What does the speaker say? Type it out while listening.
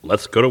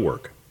Let's go to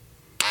work.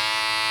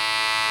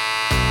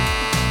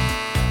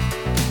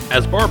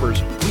 As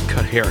barbers, we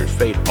cut hair and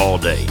fade all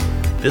day.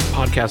 This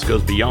podcast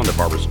goes beyond the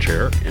barber's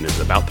chair and is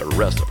about the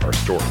rest of our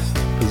story,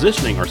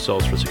 positioning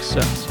ourselves for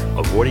success,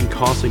 avoiding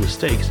costly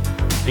mistakes,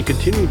 and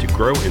continuing to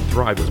grow and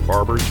thrive as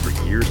barbers for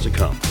years to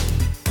come.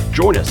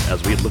 Join us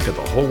as we look at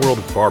the whole world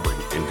of barbering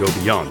and go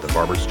beyond the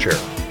barber's chair.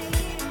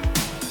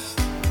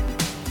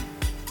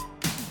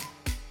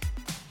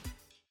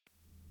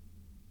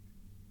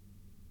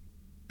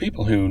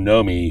 People who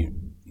know me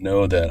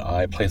know that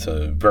I place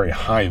a very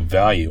high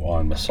value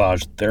on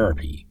massage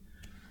therapy.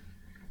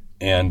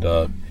 And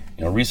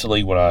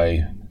recently when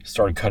I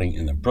started cutting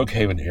in the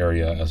Brookhaven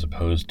area as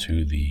opposed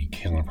to the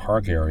Kalen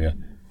Park area,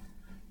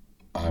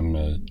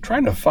 I'm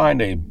trying to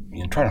find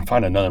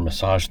another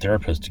massage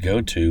therapist to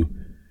go to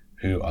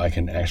who I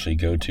can actually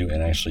go to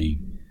and actually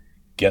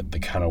get the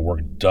kind of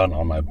work done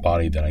on my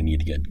body that I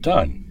need to get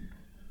done.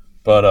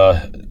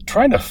 But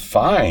trying to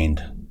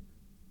find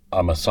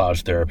a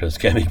massage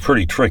therapist can be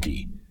pretty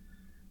tricky.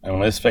 I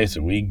mean, let's face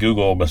it, we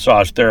Google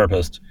massage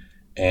therapist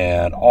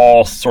and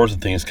all sorts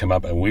of things come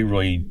up, and we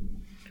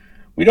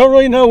don't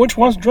really know which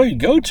ones to really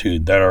go to we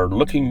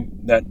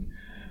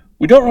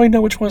don't really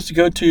know which ones to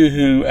go to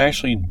who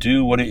actually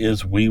do what it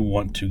is we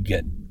want to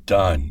get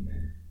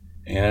done.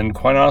 And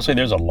quite honestly,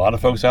 there's a lot of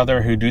folks out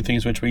there who do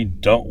things which we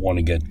don't want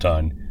to get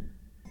done.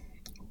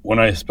 When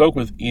I spoke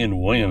with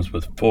Ian Williams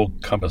with Full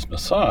Compass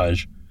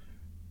Massage,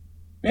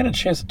 we had a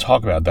chance to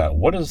talk about that.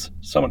 What does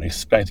someone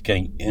expect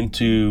getting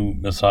into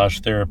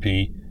massage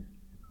therapy?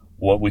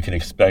 What we can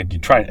expect? You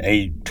try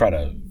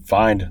to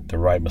find the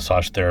right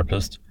massage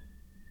therapist.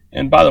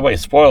 And by the way,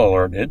 spoiler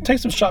alert, it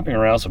takes some shopping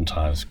around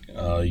sometimes.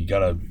 You got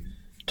to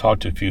talk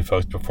to a few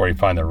folks before you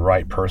find the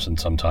right person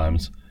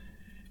sometimes.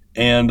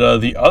 And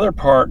the other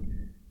part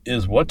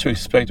is what to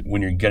expect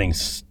when you're getting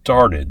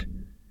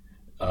started.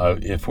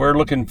 If we're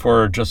looking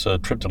for just a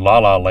trip to La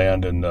La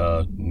Land and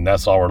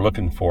that's all we're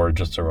looking for,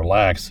 just to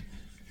relax,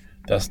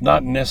 that's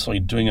not necessarily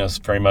doing us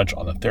very much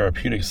on the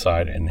therapeutic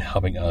side and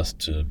helping us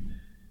to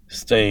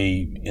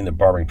stay in the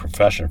barbering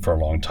profession for a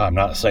long time.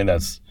 I'm not saying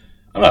that's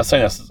not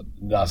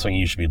something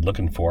you should be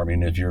looking for. I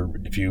mean, if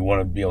you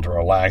want to be able to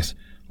relax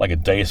like a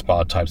day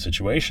spa type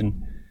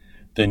situation,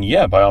 then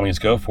yeah, by all means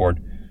go for it.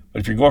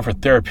 But if you're going for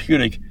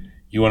therapeutic,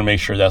 you want to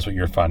make sure that's what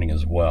you're finding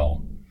as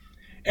well.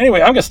 Anyway,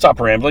 I'm going to stop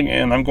rambling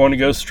and I'm going to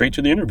go straight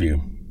to the interview.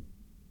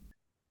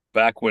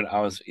 Back when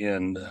I was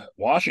in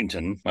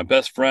Washington, my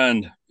best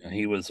friend,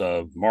 he was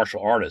a martial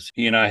artist.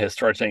 He and I had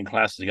started taking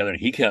classes together, and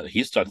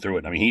he stuck through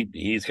it. I mean,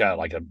 he's got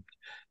like a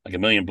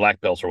million black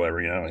belts or whatever.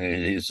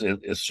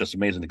 It's just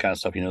amazing the kind of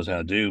stuff he knows how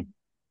to do.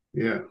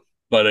 Yeah.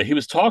 But he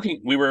was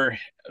talking. We were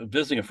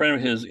visiting a friend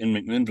of his in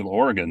McMinnville,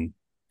 Oregon,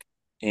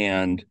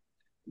 and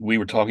we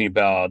were talking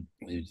about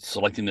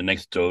selecting the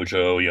next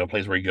dojo, a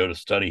place where you go to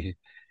study.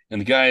 And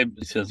the guy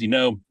says,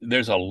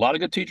 there's a lot of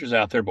good teachers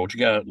out there, but what you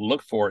got to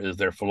look for is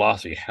their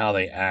philosophy, how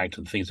they act,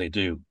 and the things they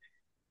do.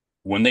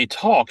 When they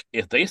talk,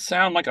 if they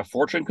sound like a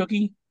fortune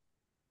cookie,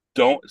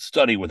 don't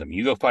study with them.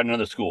 You go find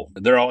another school.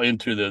 They're all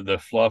into the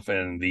fluff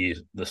and the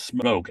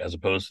smoke as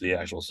opposed to the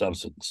actual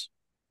substance.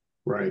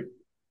 Right.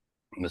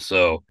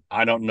 So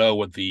I don't know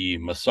what the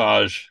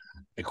massage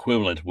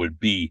equivalent would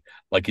be.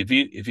 Like if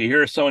you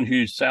hear someone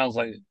who sounds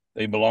like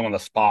they belong on the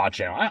spa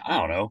channel, I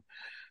don't know.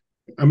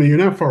 I mean, you're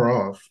not far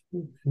off.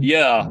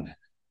 Yeah.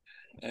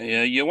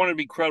 You want to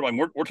be credible. I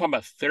mean, we're talking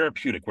about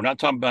therapeutic. We're not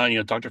talking about,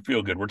 Dr.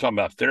 Feelgood. We're talking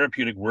about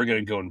therapeutic. We're going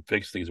to go and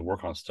fix things and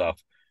work on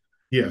stuff.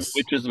 Yes.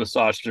 Which is the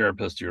massage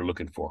therapist you're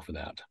looking for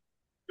that?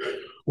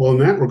 Well, in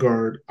that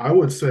regard, I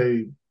would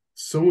say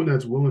someone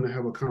that's willing to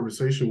have a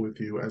conversation with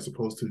you as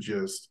opposed to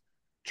just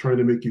trying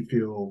to make you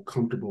feel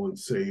comfortable and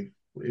safe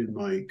in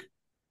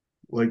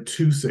like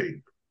too safe,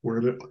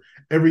 where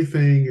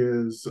everything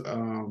is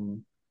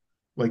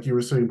like you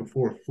were saying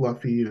before,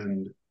 fluffy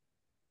and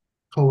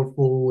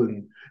colorful,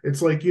 and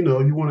it's like you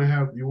want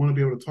to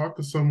be able to talk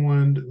to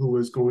someone who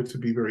is going to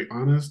be very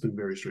honest and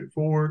very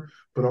straightforward,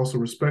 but also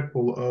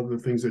respectful of the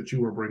things that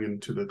you are bringing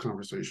to the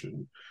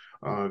conversation.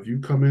 If you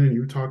come in and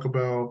you talk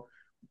about,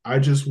 I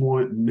just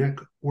want neck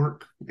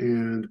work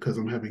and because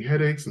I'm having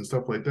headaches and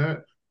stuff like that,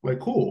 like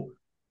cool.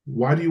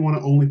 Why do you want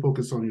to only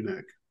focus on your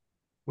neck?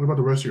 What about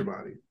the rest of your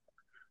body?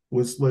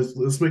 Let's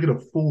make it a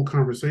full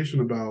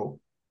conversation about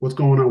what's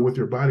going on with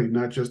your body,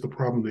 not just the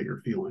problem that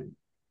you're feeling.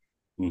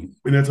 And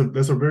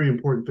that's a very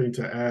important thing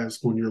to ask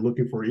when you're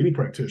looking for any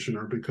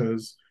practitioner,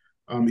 because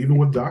even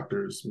with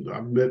doctors,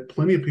 I've met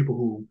plenty of people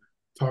who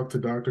talk to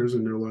doctors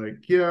and they're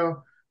like, yeah,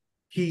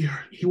 he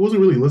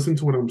wasn't really listening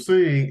to what I'm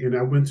saying. And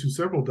I went to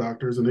several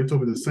doctors and they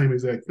told me the same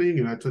exact thing.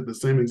 And I took the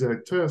same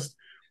exact test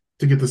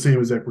to get the same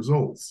exact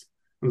results.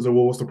 And I was like,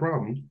 well, what's the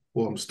problem?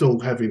 Well, I'm still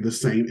having the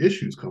same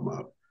issues come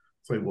up.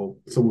 It's like, well,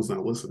 someone's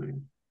not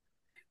listening.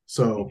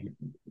 So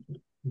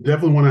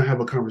definitely want to have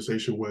a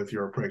conversation with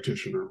your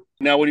practitioner.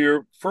 Now, when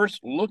you're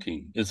first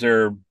looking, is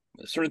there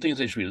certain things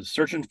they should be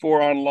searching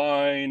for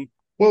online?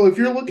 Well, if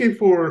you're looking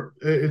for,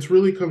 it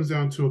really comes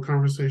down to a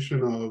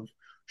conversation of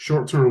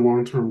short-term,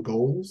 long-term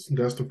goals.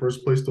 That's the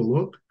first place to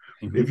look.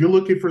 Hmm. If you're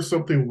looking for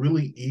something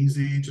really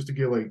easy just to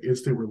get like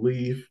instant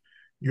relief,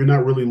 you're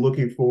not really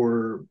looking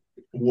for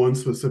one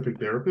specific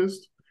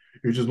therapist.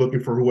 You're just looking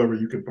for whoever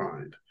you can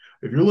find.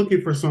 If you're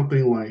looking for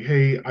something like,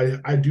 hey,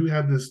 I do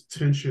have this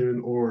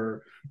tension,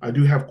 or I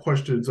do have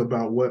questions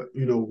about what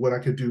I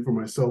could do for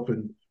myself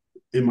and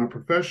in my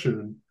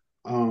profession,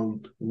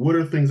 what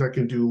are things I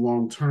can do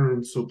long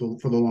term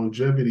for the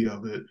longevity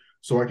of it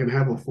so I can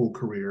have a full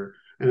career?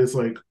 And it's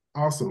like,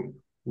 awesome,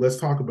 let's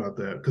talk about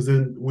that. Because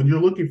then when you're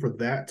looking for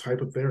that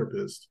type of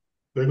therapist,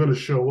 they're going to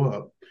show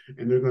up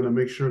and they're going to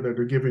make sure that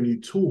they're giving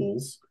you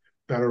tools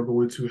that are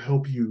going to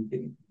help you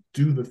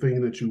do the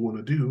thing that you want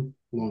to do,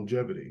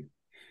 longevity.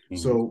 Hmm.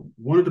 So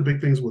one of the big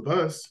things with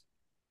us,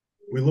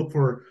 we look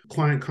for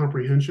client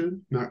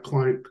comprehension, not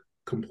client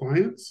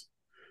compliance.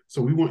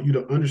 So we want you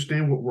to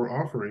understand what we're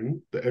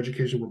offering, the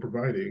education we're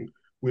providing.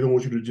 We don't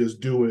want you to just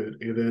do it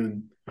and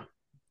then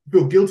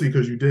feel guilty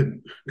because you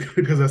didn't,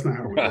 because that's not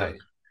how we work. Right.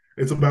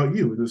 It's about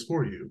you and it's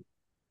for you.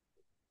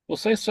 Well,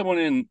 say someone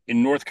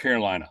in North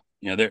Carolina,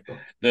 they're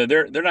not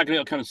going to be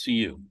able to come and see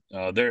you.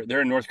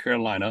 They're in North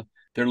Carolina.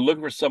 They're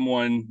looking for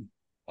someone.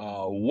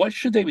 What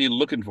should they be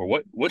looking for?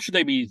 What should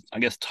they be, I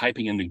guess,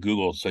 typing into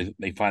Google so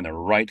they find the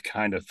right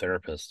kind of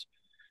therapist?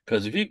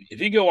 Because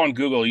if you go on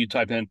Google, you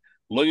type in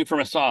looking for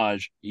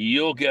massage,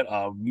 you'll get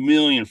a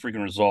million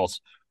freaking results.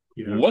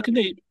 Yeah. What can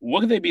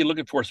they be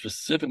looking for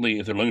specifically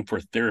if they're looking for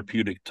a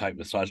therapeutic type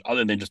massage,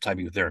 other than just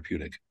typing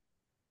therapeutic?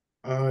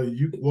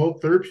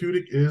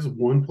 Therapeutic is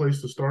one place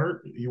to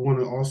start. You want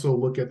to also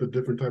look at the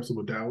different types of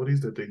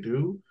modalities that they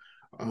do.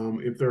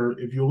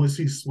 If you only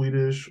see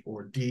Swedish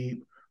or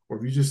deep, or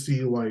if you just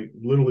see like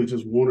literally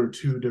just one or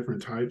two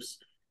different types,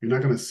 you're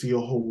not going to see a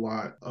whole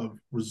lot of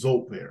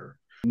result there.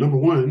 That's number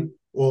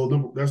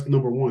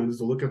one is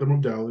to look at the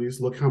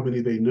modalities, look how many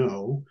they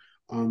know,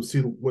 see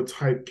what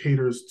type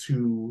caters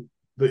to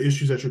the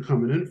issues that you're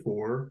coming in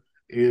for,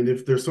 and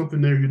if there's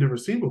something there you've never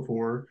seen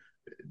before,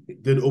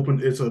 then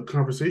it's a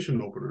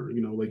conversation opener.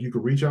 Like you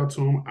could reach out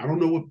to them. I don't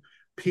know what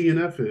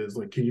PNF is.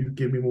 Like, can you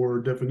give me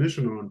more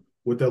definition on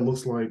what that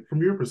looks like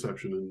from your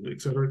perception, and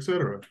et cetera, et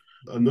cetera.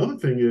 Another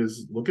thing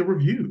is look at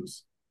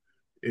reviews.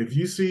 If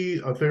you see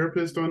a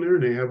therapist on there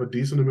and they have a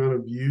decent amount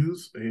of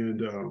views,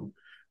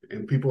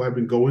 and people have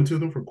been going to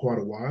them for quite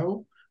a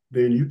while,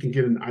 then you can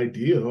get an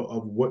idea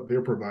of what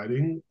they're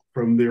providing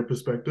from their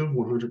perspective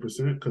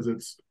 100%, because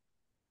it's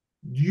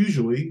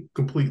usually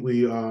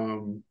completely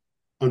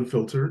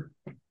unfiltered.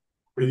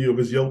 And if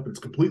it's Yelp, it's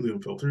completely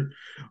unfiltered,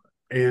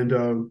 and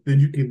then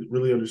you can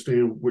really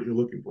understand what you're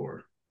looking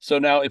for. So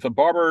now, if a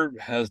barber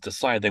has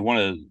decided they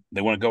want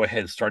to go ahead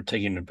and start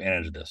taking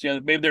advantage of this,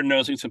 maybe they're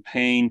noticing some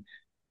pain,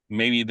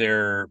 maybe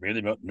they're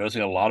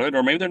noticing a lot of it,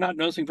 or maybe they're not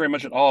noticing very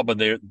much at all, but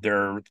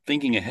they're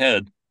thinking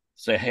ahead.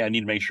 Say, hey, I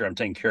need to make sure I'm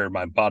taking care of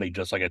my body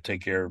just like I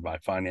take care of my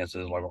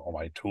finances, or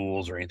my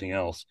tools, or anything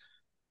else.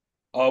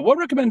 What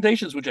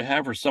recommendations would you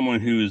have for someone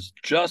who's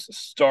just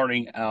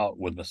starting out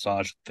with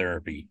massage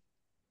therapy?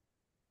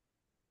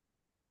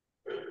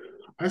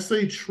 I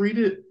say treat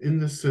it in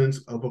the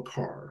sense of a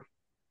car.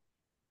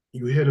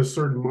 You hit a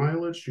certain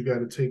mileage, you got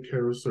to take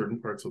care of certain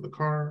parts of the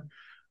car,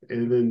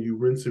 and then you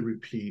rinse and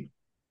repeat,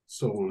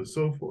 so on and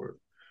so forth.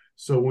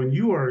 So when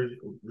you are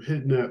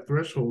hitting that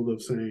threshold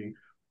of saying,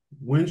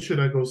 when should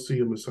I go see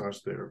a massage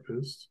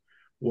therapist?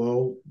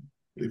 Well,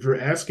 if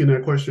you're asking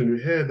that question in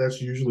your head,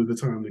 that's usually the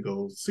time to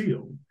go see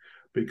them.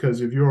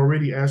 Because if you're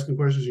already asking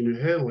questions in your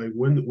head, like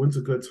when's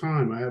a good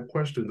time? I have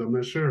questions, I'm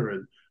not sure,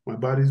 and my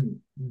body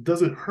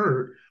doesn't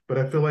hurt, but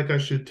I feel like I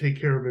should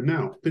take care of it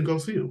now. Then go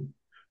see them.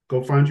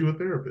 Go find you a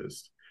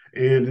therapist,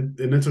 and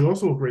it's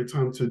also a great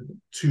time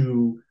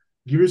to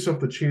give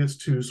yourself the chance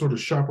to sort of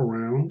shop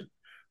around.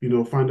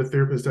 Find a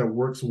therapist that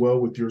works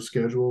well with your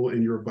schedule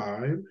and your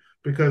vibe,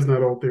 because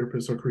not all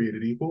therapists are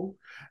created equal.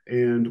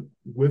 And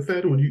with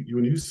that, when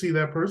you see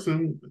that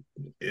person,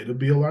 it'll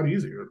be a lot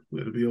easier.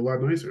 It'll be a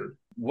lot nicer.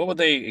 What would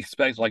they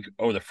expect like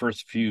over the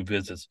first few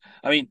visits?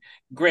 I mean,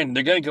 granted,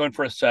 they're going to go in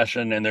for a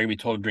session and they're going to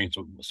be told to drink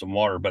some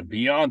water, but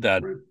beyond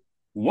that, Right.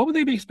 what would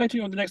they be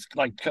expecting on the next,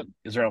 like,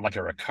 is there like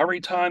a recovery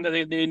time that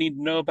they need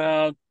to know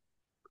about?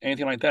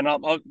 Anything like that? And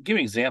I'll give you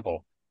an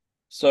example.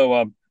 So,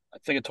 I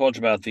think I told you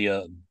about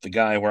the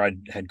guy where I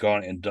had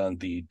gone and done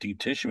the deep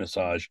tissue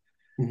massage.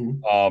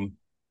 Mm-hmm. Um,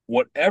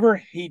 Whatever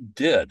he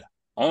did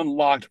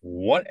unlocked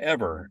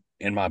whatever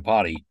in my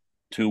body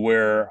to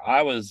where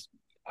I was,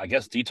 I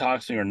guess,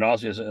 detoxing or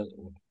nauseous,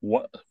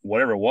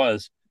 whatever it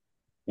was,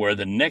 where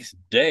the next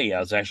day I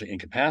was actually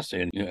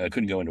incapacitated and I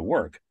couldn't go into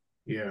work.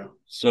 Yeah.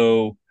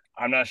 So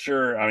I'm not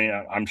sure. I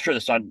mean, I'm sure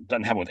this doesn't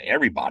happen with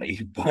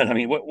everybody, but I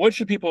mean, what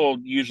should people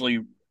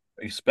usually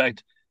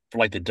expect for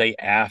like the day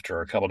after,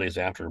 or a couple of days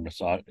after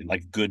massage,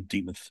 like good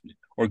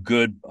or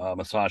good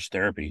massage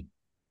therapy?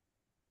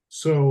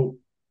 So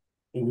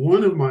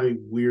one of my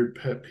weird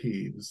pet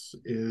peeves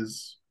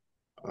is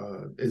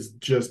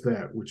just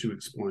that which you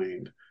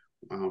explained.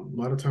 A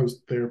lot of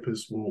times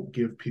therapists won't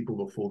give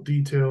people the full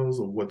details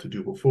of what to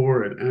do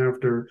before and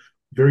after,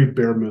 very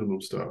bare minimum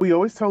stuff. We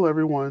always tell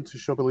everyone to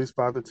show up at least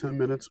 5 to 10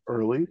 minutes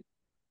early.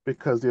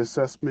 because the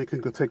assessment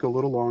can take a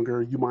little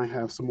longer. You might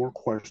have some more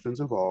questions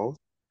involved.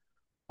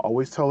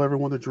 Always tell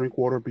everyone to drink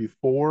water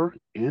before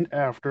and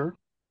after,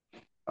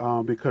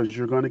 because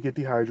you're going to get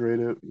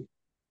dehydrated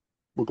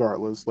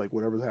regardless. Like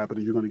whatever's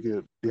happening, you're going to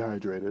get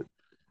dehydrated.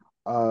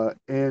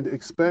 And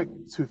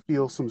expect to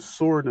feel some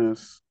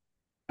soreness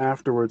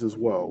afterwards as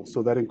well.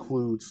 So that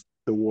includes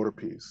the water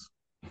piece.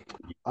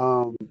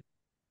 Um,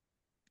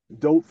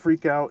 don't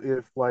freak out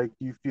if like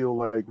you feel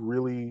like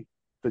really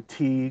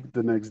fatigued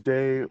the next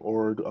day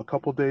or a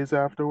couple days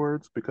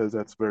afterwards, because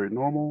that's very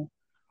normal.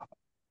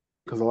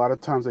 Because a lot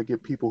of times I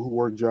get people who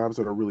work jobs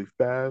that are really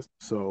fast.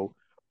 So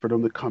for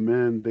them to come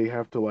in, they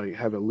have to like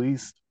have at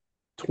least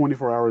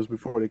 24 hours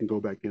before they can go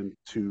back in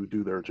to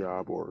do their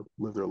job or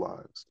live their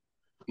lives.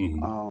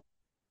 Mm-hmm. Um,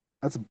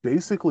 that's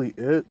basically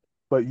it.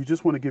 But you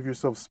just want to give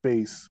yourself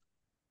space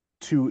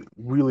to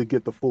really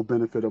get the full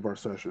benefit of our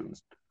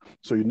sessions.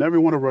 So you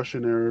never want to rush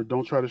in there.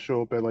 Don't try to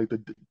show up at like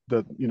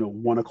the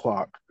 1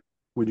 o'clock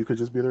when you could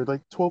just be there at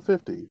like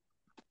 12:50.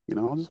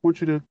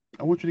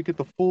 I want you to get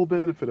the full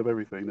benefit of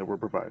everything that we're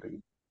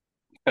providing.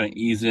 Kind of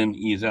ease in,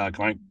 ease out,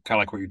 kind of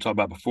like what you talked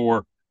about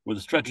before with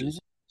the Mhm. stretches.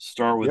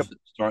 Yep.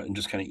 Start and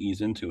just kind of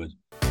ease into it.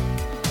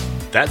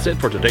 That's it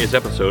for today's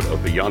episode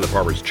of Beyond the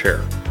Barber's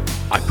Chair.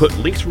 I put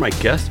links for my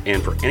guests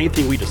and for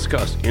anything we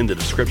discussed in the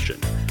description.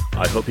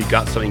 I hope you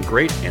got something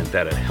great and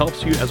that it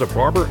helps you as a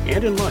barber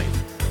and in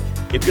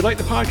life. If you like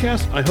the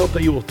podcast, I hope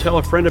that you will tell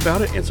a friend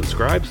about it and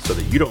subscribe so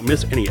that you don't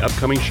miss any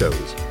upcoming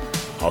shows.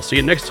 I'll see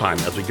you next time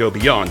as we go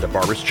beyond the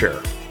Barber's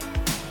Chair.